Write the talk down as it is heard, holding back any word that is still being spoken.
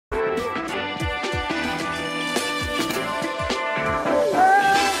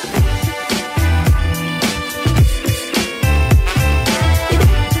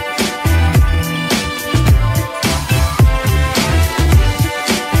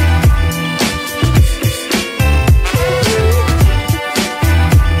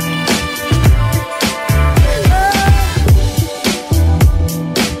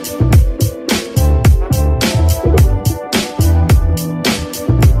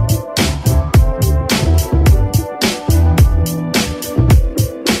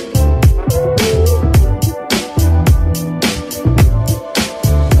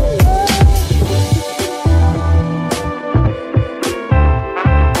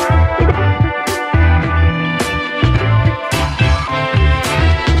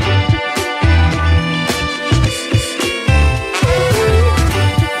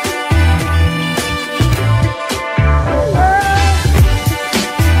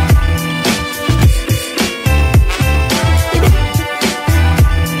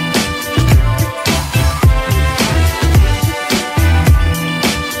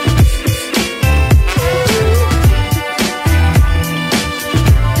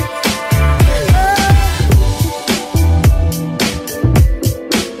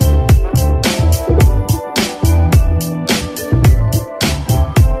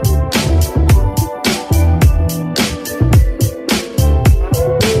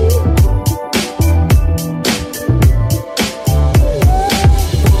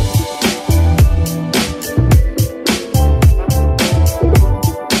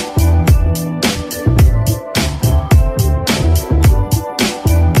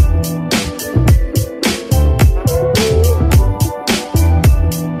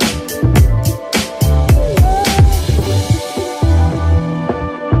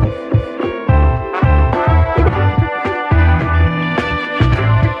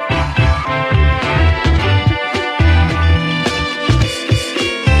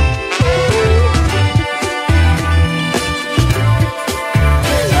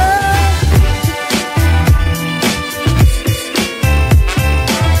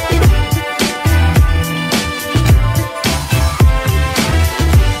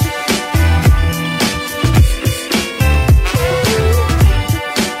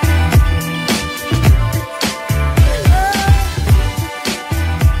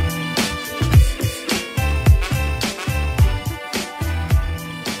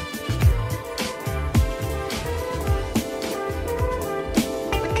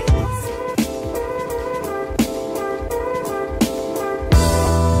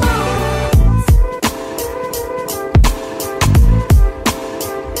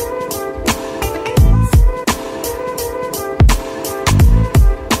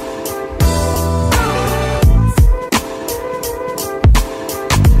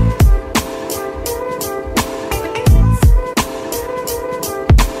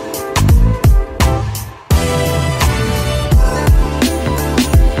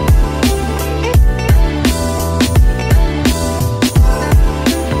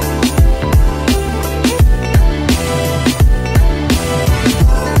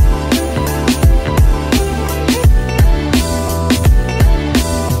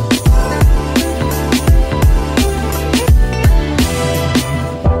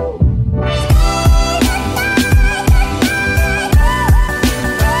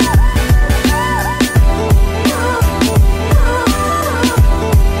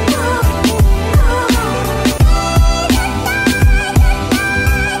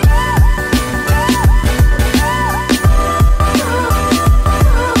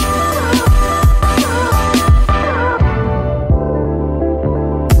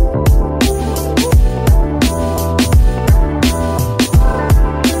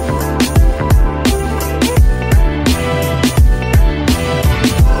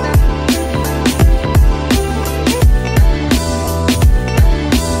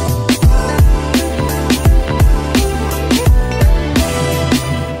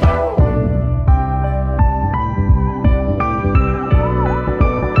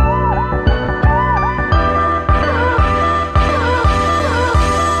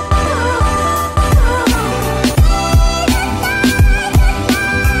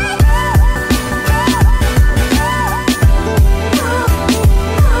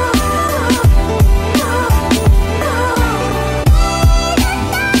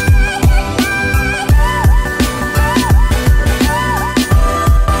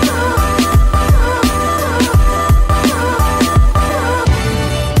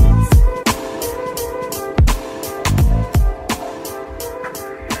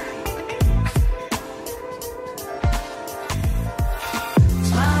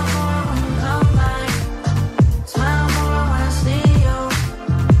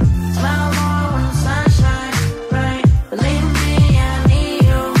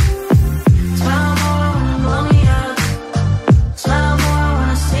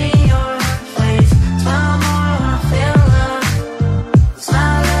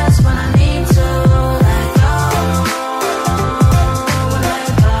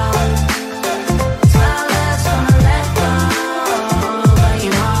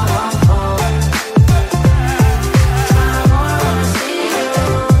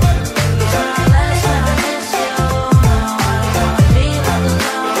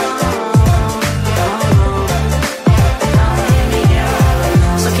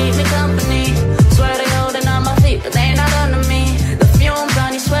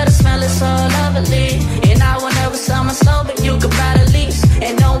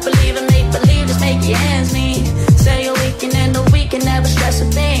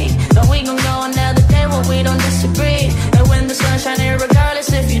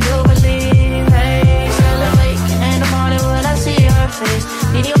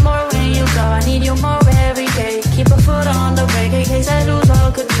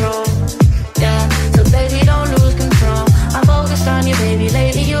for control. Yeah, so baby, don't lose control. I'm focused on you, baby.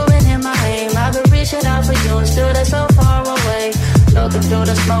 Lately you've been in my aim. I've been reaching out for you and still they're so far away. Looking through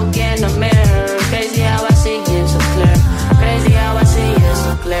the smoke in the mirror. Crazy how I see you so clear. Crazy how I see you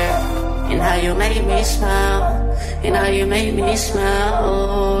so clear. And how you make me smile. And how you make me smile,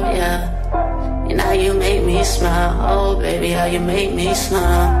 oh yeah. And how you make me smile, oh baby, how you make me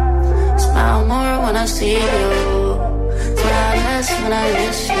smile. Smile more when I see you. Smile less when I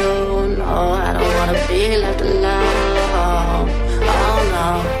miss you. No, I don't wanna be left alone.